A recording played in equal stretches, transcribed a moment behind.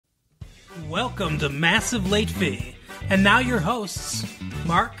Welcome to Massive Late Fee. And now your hosts,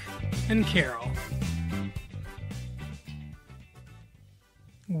 Mark and Carol.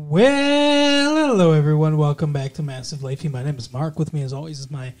 Well, hello everyone. Welcome back to Massive Late Fee. My name is Mark. With me as always is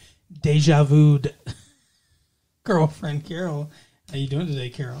my deja vu'd girlfriend, Carol. How you doing today,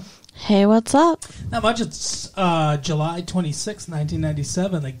 Carol? Hey, what's up? Not much. It's July 26,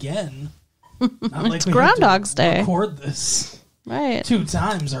 1997 again. Not like it's we Groundhog's Day. Record this right 2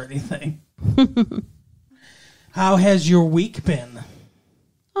 times or anything. How has your week been?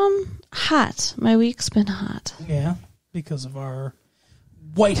 Hot. My week's been hot. Yeah, because of our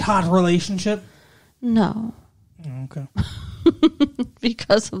white hot relationship. No. Okay.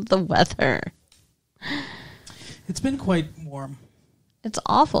 Because of the weather. It's been quite warm. It's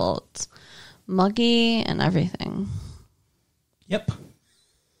awful. It's muggy and everything. Yep.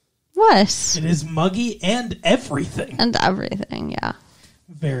 What? It is muggy and everything. And everything, yeah.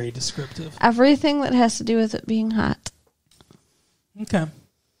 Very descriptive. Everything that has to do with it being hot. Okay.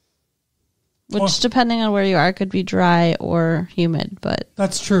 Which, depending on where you are, could be dry or humid, but...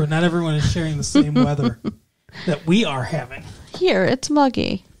 That's true. Not everyone is sharing the same weather that we are having. Here, it's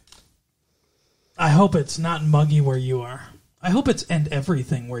muggy. I hope it's not muggy where you are. I hope it's and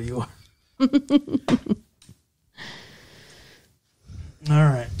everything where you are. All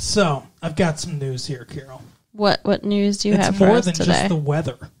right. So, I've got some news here, Carol. What news do you have for us today? It's more than just the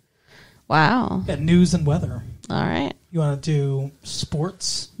weather. Wow. Got news and weather. All right. You want to do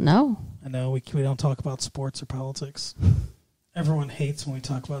sports? No. I know we don't talk about sports or politics. Everyone hates when we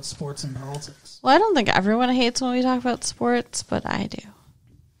talk about sports and politics. Well, I don't think everyone hates when we talk about sports, but I do.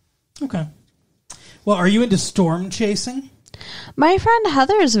 Okay. Well, are you into storm chasing? My friend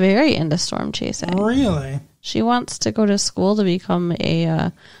Heather is very into storm chasing. Really? She wants to go to school to become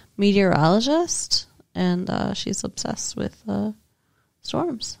a meteorologist, and she's obsessed with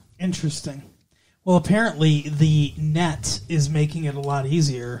storms. Interesting. Well, apparently the net is making it a lot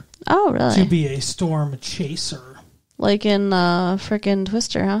easier. Oh, really? To be a storm chaser. Like in frickin'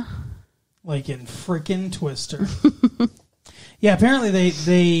 Twister, huh? Like in frickin' Twister. Yeah, apparently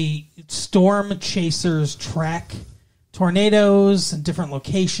they storm chasers track tornadoes and different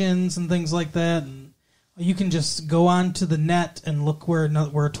locations and things like that. And you can just go onto the net and look where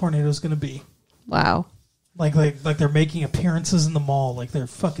a tornado is going to be. Wow. Like they're making appearances in the mall, like they're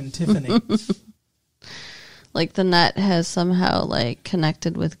fucking Tiffany. Like the net has somehow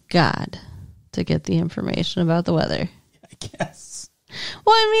connected with God to get the information about the weather. I guess.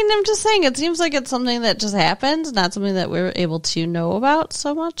 Well, I mean, I'm just saying, it seems like it's something that just happens, not something that we're able to know about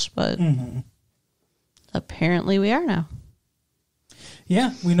so much, but apparently we are now.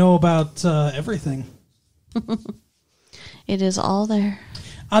 Yeah, we know about everything. It is all there.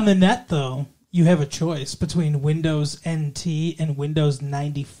 On the net, though, you have a choice between Windows NT and Windows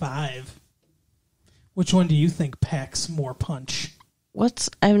 95. Which one do you think packs more punch?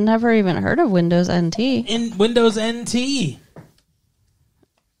 I've never even heard of Windows NT. In Windows NT.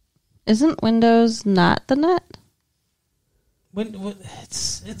 Isn't Windows not the net? I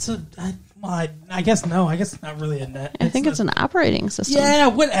guess no. I guess it's not really a net. I think it's an operating system. Yeah,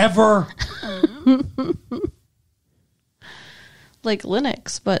 whatever. Like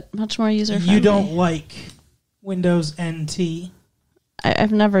Linux, but much more user-friendly. You don't like Windows NT?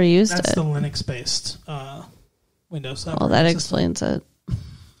 I've never used it. That's the Linux-based Windows operating Well, that system. explains it.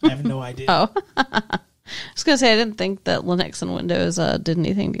 I have no idea. Oh. I was going to say, I didn't think that Linux and Windows did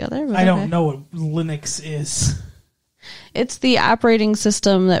anything together. But I don't know what Linux is. It's the operating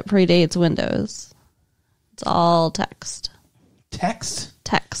system that predates Windows. It's all text. Text?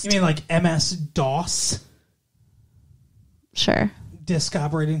 Text. You mean like MS-DOS? Sure. Disk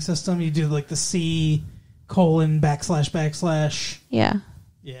operating system? You do like the C://. Yeah.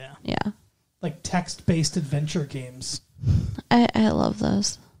 Yeah. Yeah. Like text-based adventure games. I love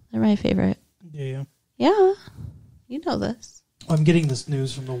those. They're my favorite. Do you? Yeah. You know this. I'm getting this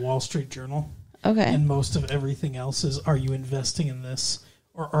news from the Wall Street Journal. Okay. And most of everything else is, are you investing in this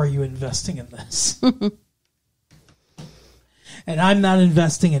or are you investing in this? And I'm not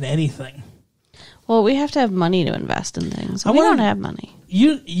investing in anything. Well, we have to have money to invest in things. We don't have money.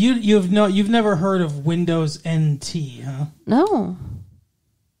 You've never heard of Windows NT, huh? No.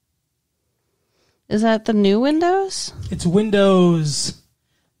 Is that the new Windows? It's Windows,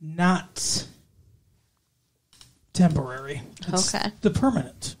 not temporary. It's okay. The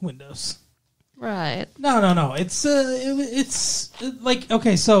permanent Windows. Right. No. It's like,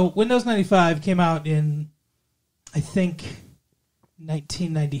 okay, so Windows 95 came out in, I think,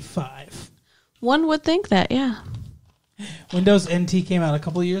 1995. One would think that, yeah. Windows NT came out a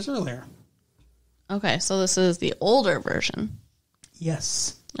couple of years earlier. Okay, so this is the older version.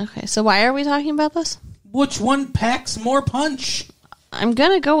 Yes. Okay, so why are we talking about this? Which one packs more punch? I'm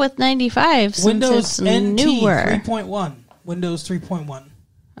going to go with 95 since Windows it's NT newer. 3.1. Windows 3.1.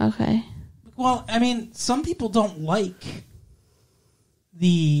 Okay. Well, I mean, some people don't like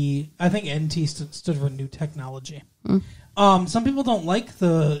I think NT stood for new technology. Some people don't like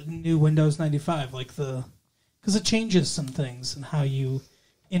the new Windows 95, because it changes some things and how you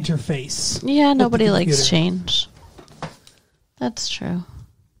interface. Yeah, nobody likes change. That's true.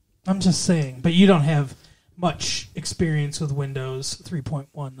 I'm just saying, but you don't have much experience with Windows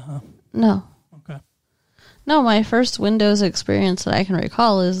 3.1, huh? No. Okay. No, my first Windows experience that I can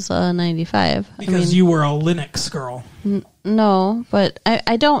recall is 95. Because you were a Linux girl. No, but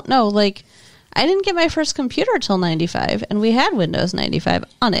I don't know. Like, I didn't get my first computer till 95, and we had Windows 95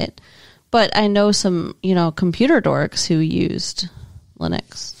 on it. But I know some, computer dorks who used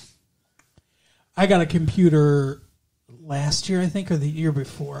Linux. I got a computer last year, I think, or the year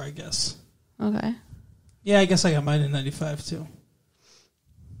before, I guess. Okay. Yeah, I guess I got mine in 95, too.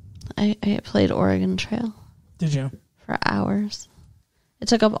 I played Oregon Trail. Did you? For hours. It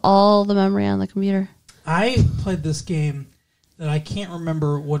took up all the memory on the computer. I played this game that I can't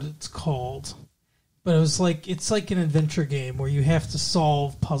remember what it's called, but it's like an adventure game where you have to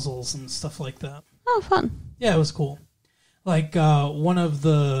solve puzzles and stuff like that. Oh, fun. Yeah, it was cool. Like one of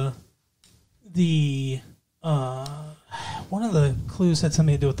the clues had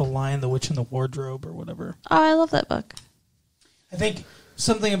something to do with the Lion, the Witch, and the Wardrobe or whatever. Oh, I love that book. I think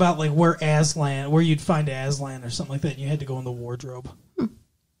something about like where you'd find Aslan or something like that, and you had to go in the wardrobe.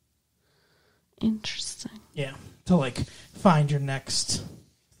 Interesting. Yeah, to like find your next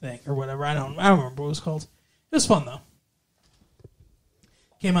thing or whatever. I don't remember what it was called. It was fun though.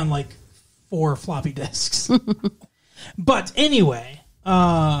 Came on like 4 floppy disks. But anyway,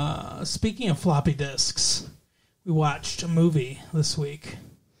 speaking of floppy disks, we watched a movie this week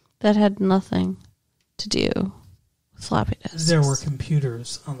that had nothing to do with floppy disks. There were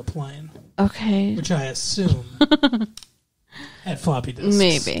computers on the plane. Okay. Which I assume had floppy disks.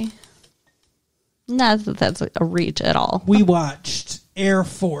 Maybe. Not that that's a reach at all. We watched Air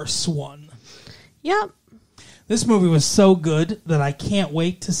Force One. Yep. This movie was so good that I can't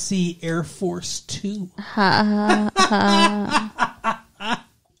wait to see Air Force 2. I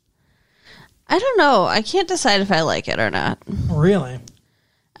don't know. I can't decide if I like it or not. Really?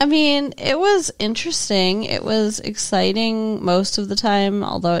 I mean, it was interesting. It was exciting most of the time,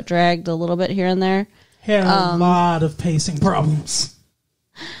 although it dragged a little bit here and there. Had a lot of pacing problems.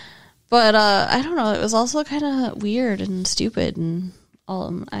 But I don't know. It was also kind of weird and stupid and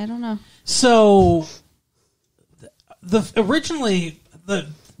all. I don't know. So, what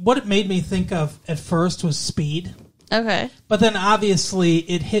it made me think of at first was Speed. Okay. But then obviously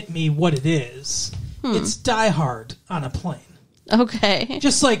it hit me what it is. It's Die Hard on a plane. Okay.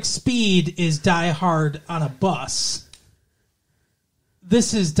 Just like Speed is Die Hard on a bus,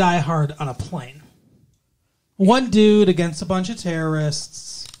 this is Die Hard on a plane. One dude against a bunch of terrorists.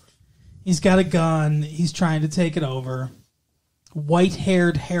 He's got a gun. He's trying to take it over.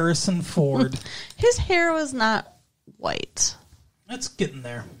 White-haired Harrison Ford. His hair was not white. That's getting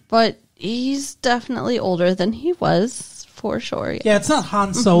there. But he's definitely older than he was, for sure. Yeah, it's not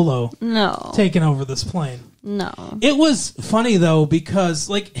Han Solo No. taking over this plane. No. It was funny, though, because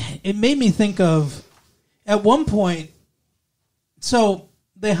it made me think of, at one point, so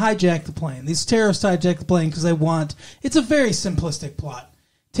they hijack the plane. These terrorists hijack the plane because it's a very simplistic plot.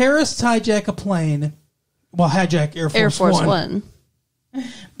 Terrorists hijack a plane, hijack Air Force One.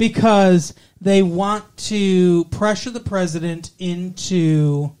 Because they want to pressure the president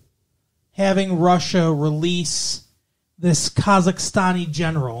into having Russia release this Kazakhstani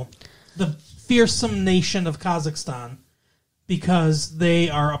general, the fearsome nation of Kazakhstan, because they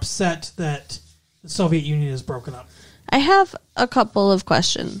are upset that the Soviet Union is broken up. I have a couple of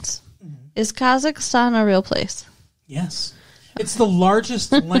questions. Is Kazakhstan a real place? Yes. It's the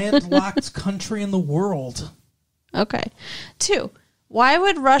largest landlocked country in the world. Okay. 2, why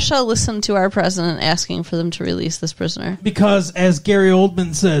would Russia listen to our president asking for them to release this prisoner? Because, as Gary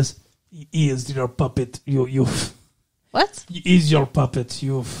Oldman says, he is your puppet. You've What? He's your puppet.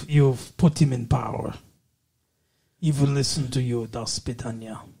 You've put him in power. He will listen to you, Das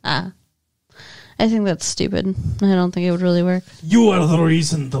Pitanya. I think that's stupid. I don't think it would really work. You are the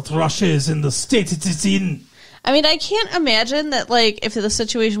reason that Russia is in the state it is in. I mean, I can't imagine that, if the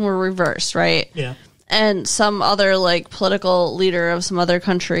situation were reversed, right? Yeah. And some other, political leader of some other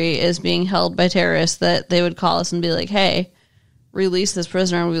country is being held by terrorists, that they would call us and be like, hey, release this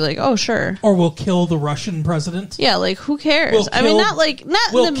prisoner, and we'd be like, oh, sure. Or we'll kill the Russian president. Yeah, who cares? I mean, not in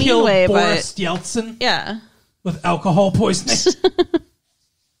the mean way, Boris but... Yeltsin. Yeah. With alcohol poisoning.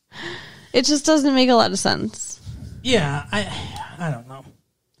 It just doesn't make a lot of sense. Yeah, I don't know.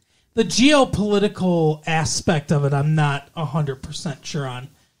 The geopolitical aspect of it, I'm not 100% sure on,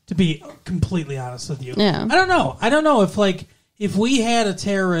 to be completely honest with you. Yeah. I don't know. I don't know if we had a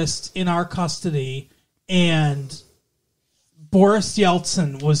terrorist in our custody and Boris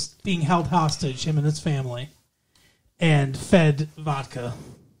Yeltsin was being held hostage, him and his family, and fed vodka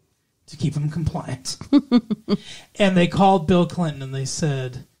to keep him compliant. And they called Bill Clinton and they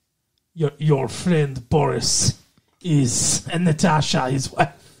said, your friend Boris and Natasha, his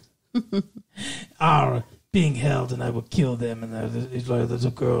wife, are being held, and I will kill them, and there's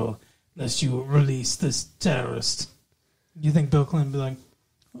a girl, unless you release this terrorist. You think Bill Clinton would be like,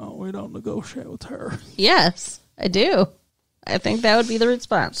 oh, we don't negotiate with her? Yes, I do. I think that would be the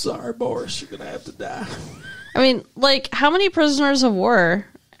response. Sorry, Boris, you're going to have to die. I mean, like, how many prisoners of war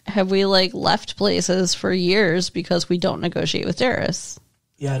have we, like, left places for years because we don't negotiate with terrorists?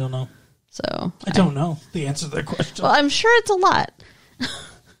 Yeah, I don't know. So I don't know the answer to that question. Well, I'm sure it's a lot.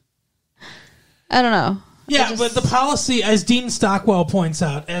 I don't know. Yeah, but the policy, as Dean Stockwell points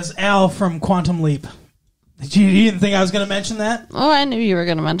out, as Al from Quantum Leap, you didn't think I was going to mention that? Oh, I knew you were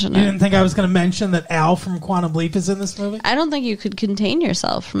going to mention it. You didn't think I was going to mention that Al from Quantum Leap is in this movie? I don't think you could contain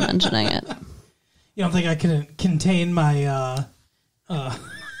yourself from mentioning it. You don't think I can contain my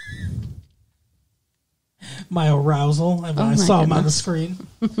my arousal when I saw him on the screen?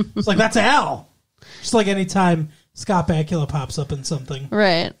 It's like, that's Al. Just like any time Scott Bakula pops up in something,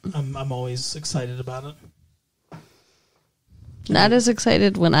 Right. I'm always excited about it. Not as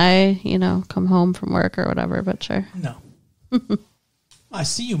excited when I, come home from work or whatever, but sure. No. I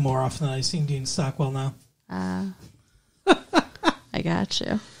see you more often than I've seen Dean Stockwell now. I got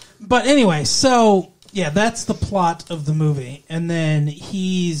you. But anyway, so, yeah, that's the plot of the movie. And then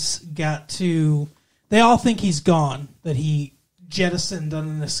they all think he's gone, that he jettisoned on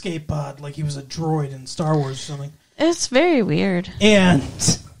an escape pod like he was a droid in Star Wars or something. It's very weird.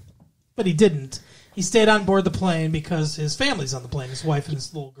 But he didn't. He stayed on board the plane because his family's on the plane, his wife and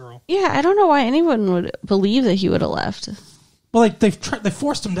his little girl. Yeah, I don't know why anyone would believe that he would have left. Well, like they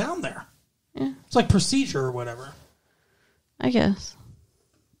forced him down there. Yeah. It's like procedure or whatever. I guess.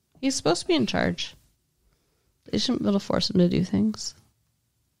 He's supposed to be in charge. They shouldn't be able to force him to do things.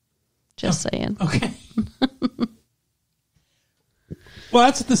 Just saying. Okay. Well,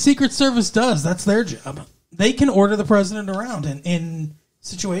 that's what the Secret Service does. That's their job. They can order the president around in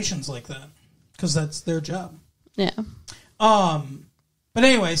situations like that because that's their job. Yeah. But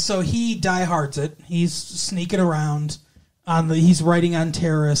anyway, so he diehards it. He's sneaking around he's writing on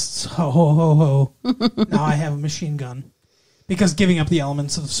terrorists. Ho ho ho ho. Now I have a machine gun. Because giving up the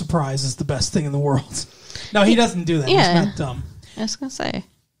elements of surprise is the best thing in the world. No, he doesn't do that. Yeah. He's not dumb. I was gonna say.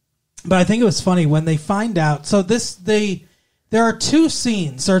 But I think it was funny when they find out. So there are two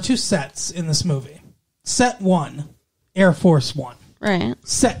sets in this movie. Set 1, Air Force 1. Right.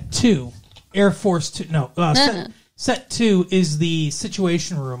 Set 2, Air Force 2. No, set 2 is the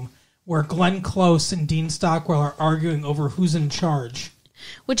Situation Room where Glenn Close and Dean Stockwell are arguing over who's in charge.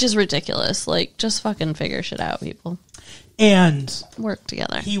 Which is ridiculous. Like, just fucking figure shit out, people. And work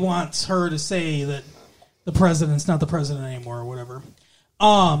together. He wants her to say that the president's not the president anymore or whatever.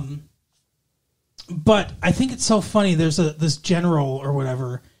 But I think it's so funny. There's this general or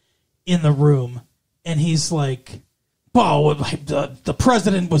whatever in the room, and he's like, "Oh, the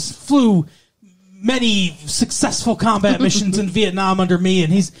president flew many successful combat missions in Vietnam under me,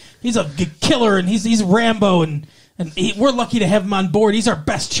 and he's a killer, and he's Rambo, and we're lucky to have him on board. He's our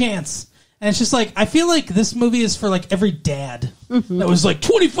best chance." And it's just like, I feel like this movie is for like every dad that was like,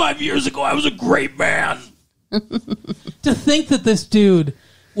 25 years ago, I was a great man. To think that this dude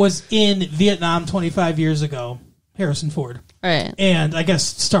was in Vietnam 25 years ago, Harrison Ford. Right. And I guess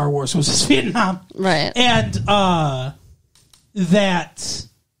Star Wars was his Vietnam. Right. And that,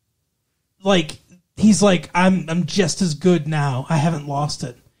 like, he's like, I'm just as good now. I haven't lost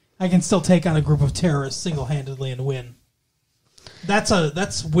it. I can still take on a group of terrorists single-handedly and win.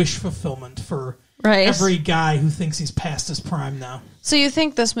 That's wish fulfillment for every guy who thinks he's past his prime now. So you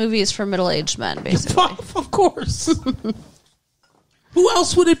think this movie is for middle-aged men, basically? Of course. Who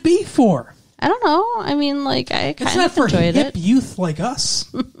else would it be for? I don't know. I mean, like, I kind of enjoyed it. It's not for hip youth like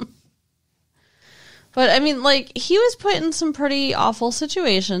us. But, I mean, like, he was put in some pretty awful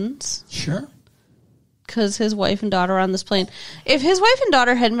situations. Sure. Because his wife and daughter were on this plane. If his wife and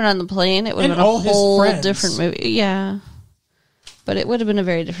daughter hadn't been on the plane, it would have been a whole different movie. Yeah. But it would have been a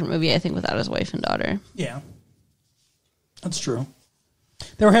very different movie, I think, without his wife and daughter. Yeah. That's true.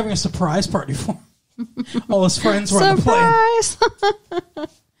 They were having a surprise party for him. All his friends were on the plane.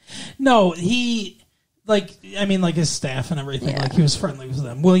 Surprise! No, like his staff and everything. Yeah. Like he was friendly with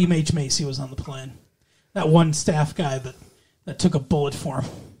them. William H. Macy was on the plane. That one staff guy that took a bullet for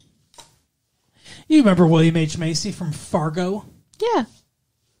him. You remember William H. Macy from Fargo? Yeah.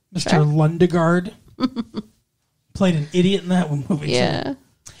 Mr. Sure. Lundegaard. Played an idiot in that one movie. Yeah.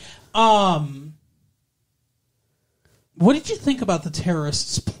 Too. What did you think about the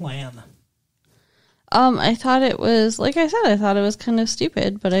terrorists' plan? I thought it was, like I said, I thought it was kind of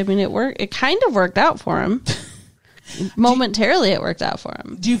stupid, but I mean, it kind of worked out for him. Momentarily, it worked out for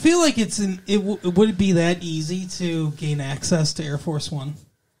him. Do you feel like would it be that easy to gain access to Air Force One?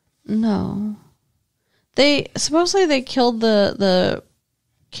 No. Supposedly they killed the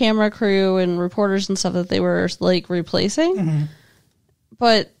camera crew and reporters and stuff that they were, like, replacing. Mm-hmm.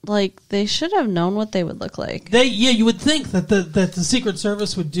 But, like, they should have known what they would look like. You would think that the Secret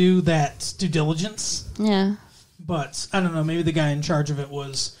Service would do that due diligence. Yeah. But, I don't know, maybe the guy in charge of it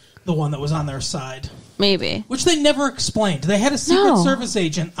was the one that was on their side. Maybe. Which they never explained. They had a Secret Service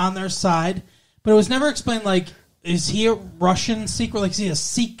agent on their side, but it was never explained, like, is he a Russian secret? Like, is he a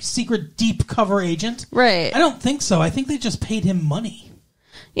secret deep cover agent? Right. I don't think so. I think they just paid him money.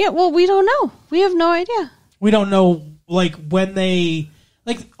 Yeah, well, we don't know. We have no idea. We don't know, like, when they...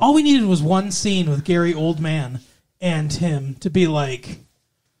 Like, all we needed was one scene with Gary Oldman and him to be like,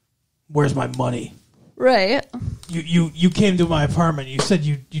 where's my money? Right. You came to my apartment. You said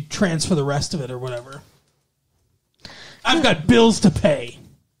you'd transfer the rest of it or whatever. I've got bills to pay.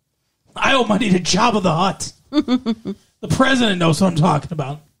 I owe money to Jabba the Hutt. The president knows what I'm talking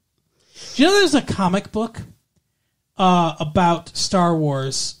about. Do you know there's a comic book about Star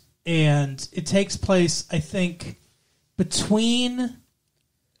Wars, and it takes place, I think, between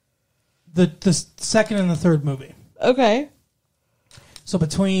the second and the third movie. Okay. So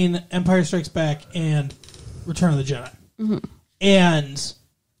between Empire Strikes Back and Return of the Jedi. Mm-hmm. And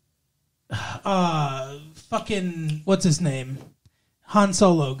fucking what's his name? Han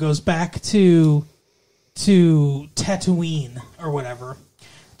Solo goes back to Tatooine or whatever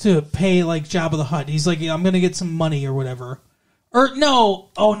to pay like Jabba the Hutt. He's like, I'm gonna get some money or whatever. Or no,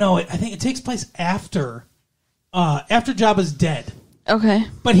 I think it takes place after Jabba's dead. Okay.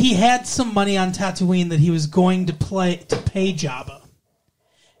 But he had some money on Tatooine that he was going to pay Jabba.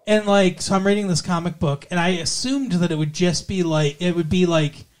 And like, so I'm reading this comic book, and I assumed that it would just be like, in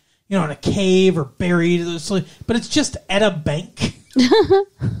a cave or buried, but it's just at a bank.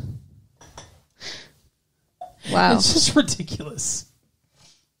 Wow. It's just ridiculous.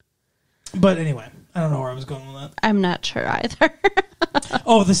 But anyway, I don't know where I was going with that. I'm not sure either.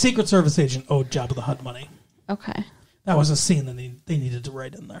 Oh, the Secret Service agent owed Jabba the Hutt money. Okay. That was a scene that they needed to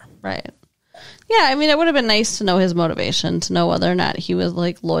write in there. Right. Yeah, I mean, it would have been nice to know his motivation, to know whether or not he was,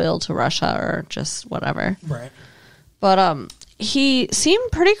 like, loyal to Russia or just whatever. Right. But he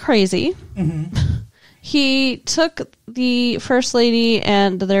seemed pretty crazy. Mm-hmm. He took the First Lady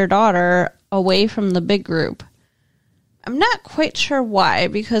and their daughter away from the big group. I'm not quite sure why,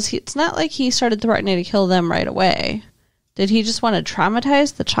 because it's not like he started threatening to kill them right away. Did he just want to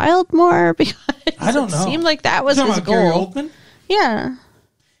traumatize the child more? Because I don't know. It seemed like that was his goal. Gary Oldman? Yeah.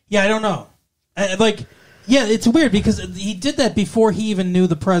 Yeah, I don't know. It's weird because he did that before he even knew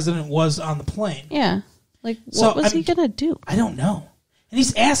the president was on the plane. Yeah. Like, what was he going to do? I don't know. And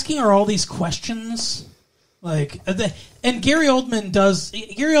he's asking her all these questions. Like, and Gary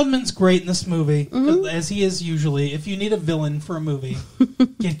Oldman's great in this movie, as he is usually. If you need a villain for a movie,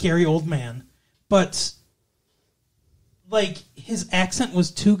 get Gary Oldman. But, like, his accent was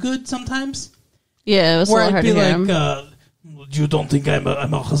too good sometimes. Yeah, it was where a little hard to hear him. You don't think I'm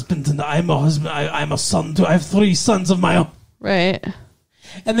a husband, and I'm a husband. I'm a son too. I have 3 sons of my own. Right.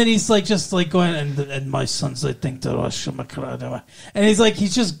 And then he's like, just like going, and my sons, they think that Russia, and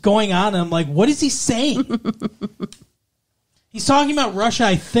he's just going on, and I'm like, what is he saying? He's talking about Russia,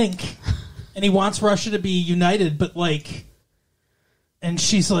 I think, and he wants Russia to be united, but like, and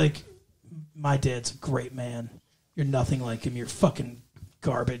she's like, my dad's a great man. You're nothing like him. You're fucking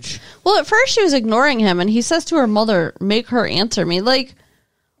garbage. Well, at first she was ignoring him, and he says to her mother, make her answer me. Like,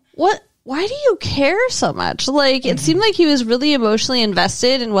 what? Why do you care so much? Like, it seemed like he was really emotionally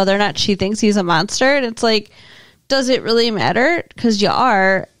invested in whether or not she thinks he's a monster. And it's like, does it really matter? Because you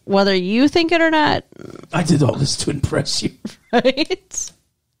are, whether you think it or not. I did all this to impress you. Right?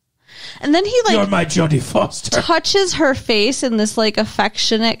 And then he, like, you're my Jodie Foster. Touches her face in this, like,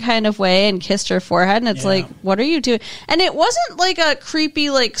 affectionate kind of way and kissed her forehead. And it's like, what are you doing? And it wasn't, like, a creepy,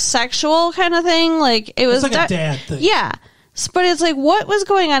 like, sexual kind of thing. Like, it was like a dad thing. Yeah. But it's like, what was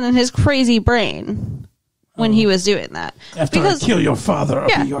going on in his crazy brain when he was doing that? After I kill your father,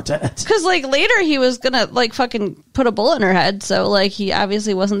 I'll be your dad. Because, like, later he was going to, like, fucking put a bullet in her head. So, like, he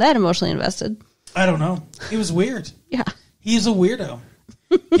obviously wasn't that emotionally invested. I don't know. He was weird. Yeah. He's a weirdo.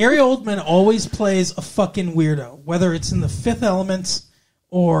 Gary Oldman always plays a fucking weirdo, whether it's in The Fifth Element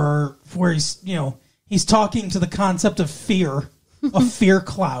or where he's talking to the concept of fear, a fear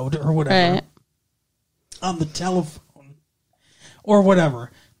cloud or whatever, right. on the telephone or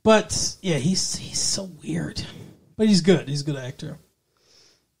whatever. But yeah, he's so weird. But he's good. He's a good actor.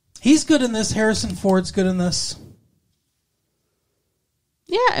 He's good in this. Harrison Ford's good in this.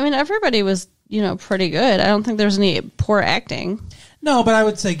 Yeah, I mean, everybody was, pretty good. I don't think there's any poor acting. No, but I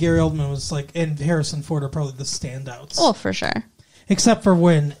would say Gary Oldman was and Harrison Ford are probably the standouts. Oh, for sure. Except for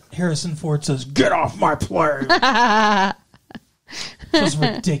when Harrison Ford says, "Get off my plane." It was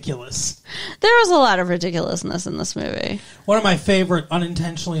ridiculous. There was a lot of ridiculousness in this movie. One of my favorite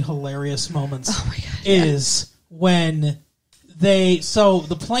unintentionally hilarious moments is when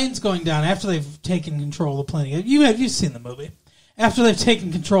the plane's going down after they've taken control of the plane. You've seen the movie. After they've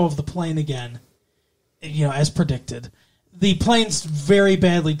taken control of the plane again, as predicted, the plane's very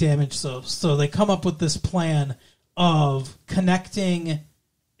badly damaged. So they come up with this plan of connecting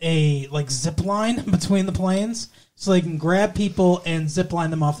a zip line between the planes so they can grab people and zip line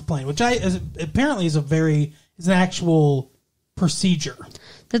them off the plane, which apparently is an actual procedure.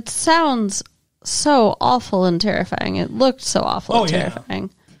 That sounds so awful and terrifying. It looked so awful and terrifying.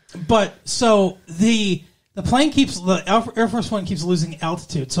 Yeah. But so the plane the Air Force One keeps losing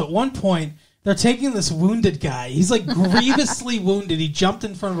altitude. So at one point they're taking this wounded guy. He's grievously wounded. He jumped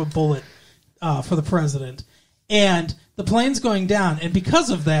in front of a bullet for the president. And the plane's going down. And because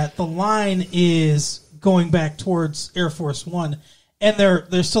of that, the line is going back towards Air Force One. And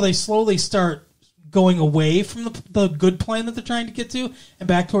they slowly start going away from the good plane that they're trying to get to and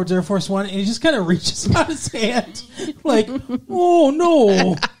back towards Air Force One. And he just kind of reaches out his hand oh,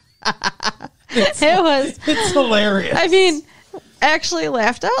 no. It's hilarious. I mean, actually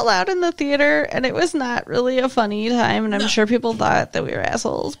laughed out loud in the theater, and it was not really a funny time, and I'm sure people thought that we were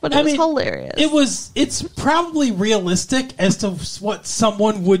assholes, but it was hilarious. It's probably realistic as to what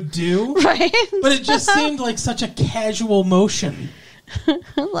someone would do, right? But it just seemed like such a casual motion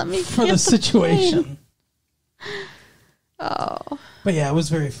Let me for the situation. Oh. But yeah, it was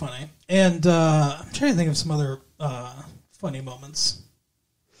very funny. And I'm trying to think of some other funny moments.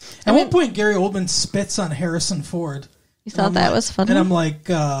 At one point, Gary Oldman spits on Harrison Ford. You thought that was funny? And I'm like,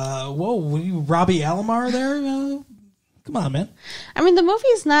 whoa, were you Robbie Alomar there? Come on, man. I mean, the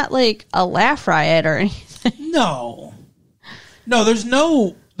movie's not like a laugh riot or anything. No, there's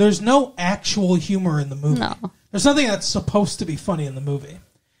no actual humor in the movie. No. There's nothing that's supposed to be funny in the movie.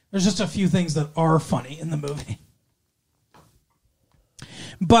 There's just a few things that are funny in the movie.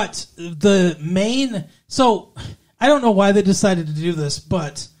 But so I don't know why they decided to do this,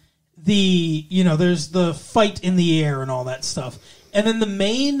 but there's the fight in the air and all that stuff. And then the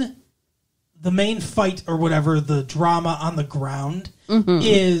main fight or whatever, the drama on the ground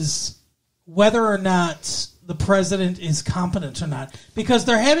is whether or not the president is competent or not. Because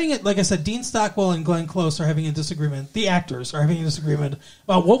they're having it, like I said, Dean Stockwell and Glenn Close are having a disagreement. The actors are having a disagreement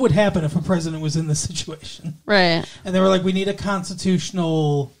about what would happen if a president was in this situation. Right. And they were like, we need a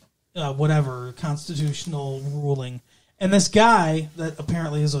constitutional, constitutional ruling. And this guy that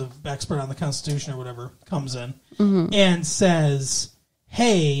apparently is an expert on the Constitution or whatever comes in and says,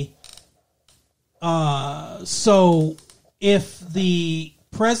 hey, so if the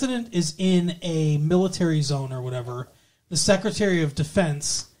president is in a military zone or whatever, the Secretary of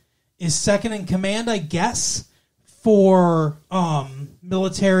Defense is second in command, I guess, for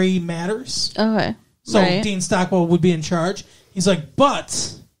military matters. Okay. So right. Dean Stockwell would be in charge. He's like,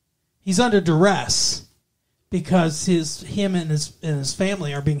 but he's under duress because him and his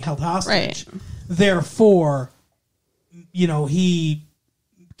family are being held hostage. Right. Therefore, he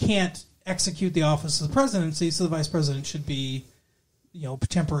can't execute the office of the presidency, so the vice president should be,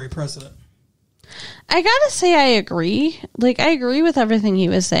 temporary president. I gotta say I agree. I agree with everything he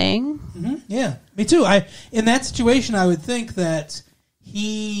was saying. Mm-hmm. Yeah, me too. In that situation, I would think that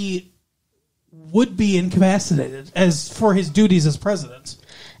he would be incapacitated as for his duties as president.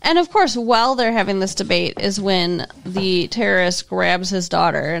 And of course, while they're having this debate is when the terrorist grabs his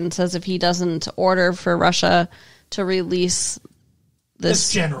daughter and says if he doesn't order for Russia to release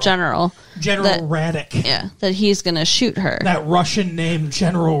this general Radek. Yeah, that he's going to shoot her. That Russian name,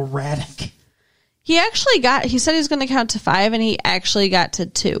 General Radek. He said he was going to count to 5, and he actually got to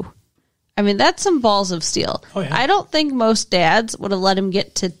 2. I mean, that's some balls of steel. Oh, yeah. I don't think most dads would have let him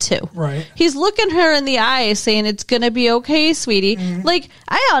get to 2. Right. He's looking her in the eye saying, it's going to be okay, sweetie. Mm-hmm.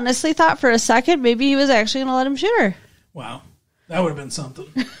 I honestly thought for a second maybe he was actually going to let him shoot her. Wow. That would have been something.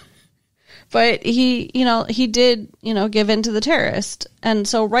 But he did, give in to the terrorist. And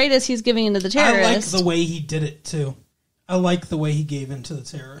so right as he's giving in to the terrorist... I like the way he did it, too. I like the way he gave in to the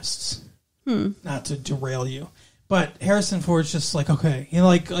terrorists. Not to derail you. But Harrison Ford's just like, okay.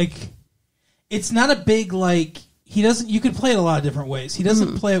 It's not a big, he doesn't... You could play it a lot of different ways. He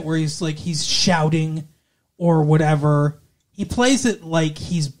doesn't play it where he's shouting or whatever. He plays it like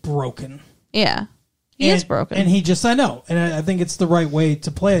he's broken. Yeah. He is broken. And he just, I know. And I think it's the right way to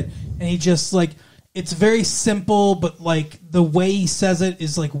play it. And he just, it's very simple, but, the way he says it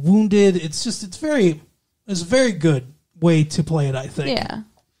is, wounded. It's a very good way to play it, I think. Yeah.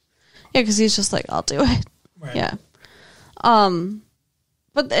 Yeah, because he's just like, I'll do it. Right. Yeah.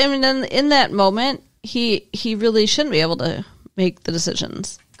 But, I mean, in that moment, he really shouldn't be able to make the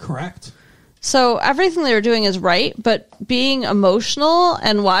decisions. Correct. So everything they were doing is right, but being emotional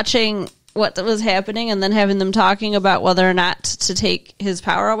and watching what was happening and then having them talking about whether or not to take his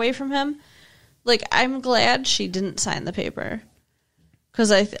power away from him, I'm glad she didn't sign the paper. Because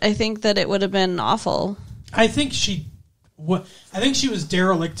I think that it would have been awful. I think she was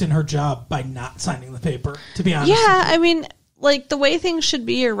derelict in her job by not signing the paper, to be honest. Yeah, I mean, the way things should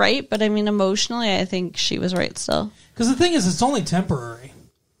be, you're right, but I mean, emotionally, I think she was right still. Because the thing is, it's only temporary,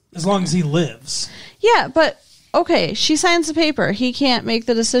 as long as he lives. Yeah, but... Okay, she signs the paper. He can't make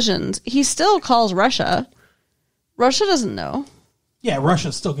the decisions. He still calls Russia. Russia doesn't know. Yeah,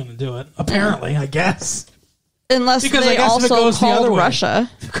 Russia's still going to do it. Apparently, I guess. Unless because they also called Russia.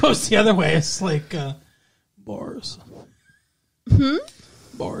 If it goes the other way, it's like Boris.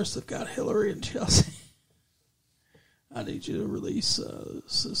 Boris have got Hillary and Chelsea. I need you to release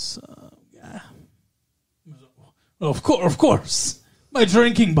this guy. Of course. My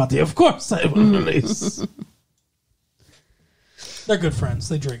drinking buddy. Of course I will release. They're good friends.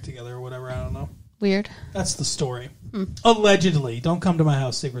 They drink together or whatever. I don't know. Weird. That's the story. Allegedly. Don't come to my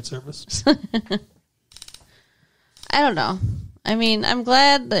house, Secret Service. I don't know. I mean, I'm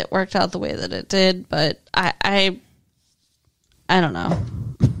glad that it worked out the way that it did, but I don't know.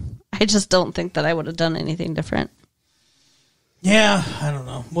 I just don't think that I would have done anything different. Yeah, I don't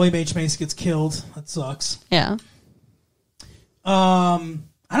know. William H. Macy gets killed. That sucks. Yeah.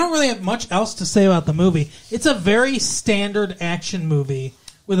 I don't really have much else to say about the movie. It's a very standard action movie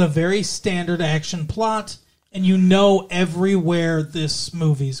with a very standard action plot, and you know everywhere this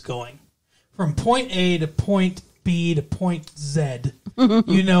movie's going. From point A to point B to point Z,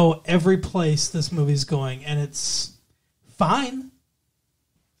 you know every place this movie's going, and it's fine.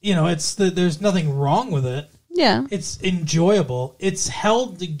 There's nothing wrong with it. Yeah. It's enjoyable. It's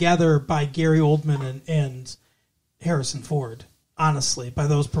held together by Gary Oldman and Harrison Ford. Honestly, by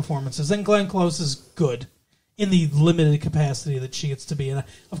those performances. And Glenn Close is good in the limited capacity that she gets to be. And,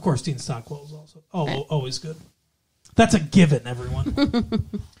 of course, Dean Stockwell is also always good. That's a given,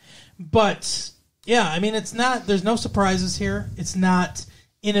 everyone. But, yeah, I mean, there's no surprises here. It's not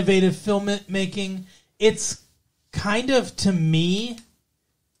innovative filmmaking. It's kind of, to me,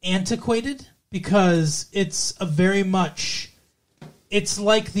 antiquated because it's it's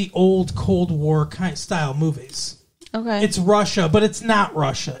like the old Cold War kind of style movies. Okay. It's Russia, but it's not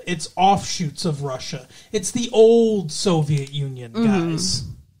Russia. It's offshoots of Russia. It's the old Soviet Union guys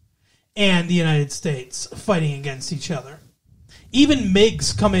and the United States fighting against each other. Even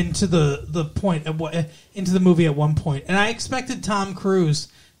MiGs come into into the movie at one point, and I expected Tom Cruise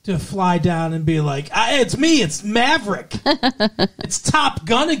to fly down and be like, "It's me, it's Maverick, it's Top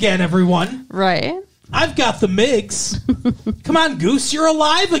Gun again, everyone." Right. I've got the MiGs. Come on, Goose, you're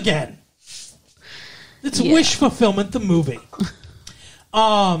alive again. It's wish fulfillment, the movie.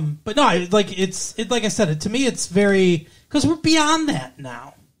 But no, like I said, to me, it's very, because we're beyond that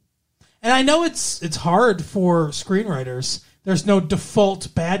now. And I know it's hard for screenwriters. There's no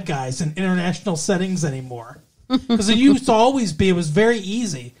default bad guys in international settings anymore. Because it used to always be, it was very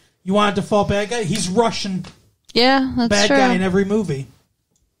easy. You want a default bad guy? He's Russian. Yeah, that's bad true. guy in every movie.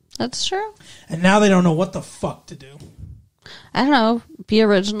 That's true. And now they don't know what the fuck to do. I don't know. Be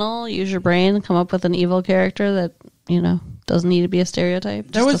original. Use your brain. Come up with an evil character that, doesn't need to be a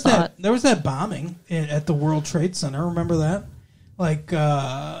stereotype. There was that bombing at the World Trade Center. Remember that? Like,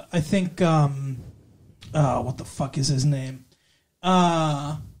 I think, what the fuck is his name?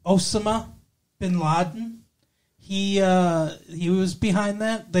 Osama bin Laden. He was behind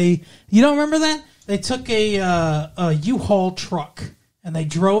that. You don't remember that? They took a U-Haul truck and they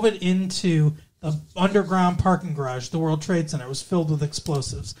drove it into the underground parking garage, the World Trade Center. It was filled with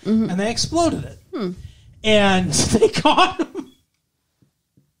explosives, and they exploded it. And they caught him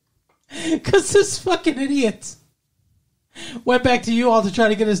because this fucking idiot went back to U-Haul to try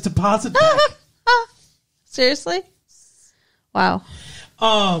to get his deposit back. Seriously? Wow.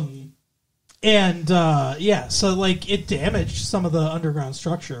 And yeah, so like it damaged some of the underground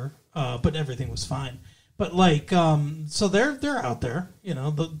structure, but everything was fine. But like, so they're out there, you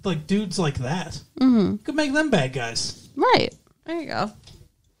know, like dudes like that. Mm-hmm. You could make them bad guys, right? There you go.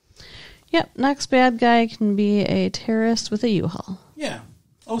 Yep. Next bad guy can be a terrorist with a U-Haul. Yeah,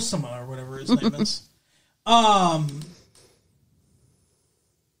 Osama or whatever his name is. But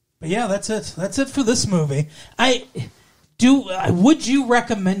yeah, that's it. That's it for this movie. Would you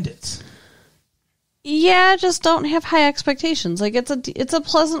recommend it? Yeah, just don't have high expectations. Like it's a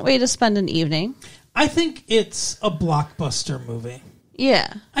pleasant way to spend an evening. I think it's a blockbuster movie.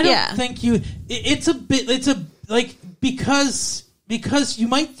 Yeah. I don't think it's because you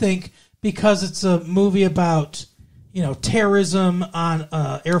might think because it's a movie about, you know, terrorism on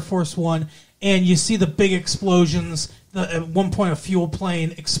Air Force One, and you see the big explosions. At one point, a fuel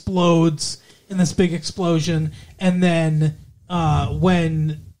plane explodes in this big explosion, and then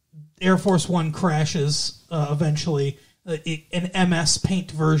when Air Force One crashes, eventually, an MS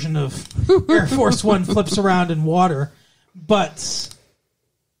Paint version of Air Force One flips around in water. But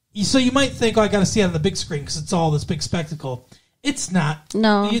so you might think, oh, I got to see it on the big screen because it's all this big spectacle. It's not.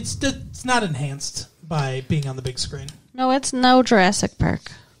 No. It's not enhanced by being on the big screen. No, it's no Jurassic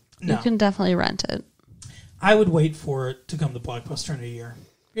Park. No. You can definitely rent it. I would wait for it to come to Blockbuster in a year.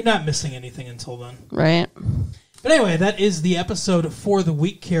 You're not missing anything until then. Right. But anyway, that is the episode for the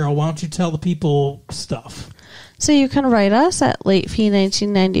week, Carol. Why don't you tell the people stuff? So you can write us at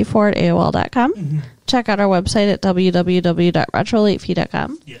latefee1994@AOL.com. Mm-hmm. Check out our website at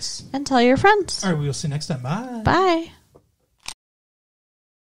www.retrolatefee.com. Yes. And tell your friends. All right, we will see you next time. Bye. Bye.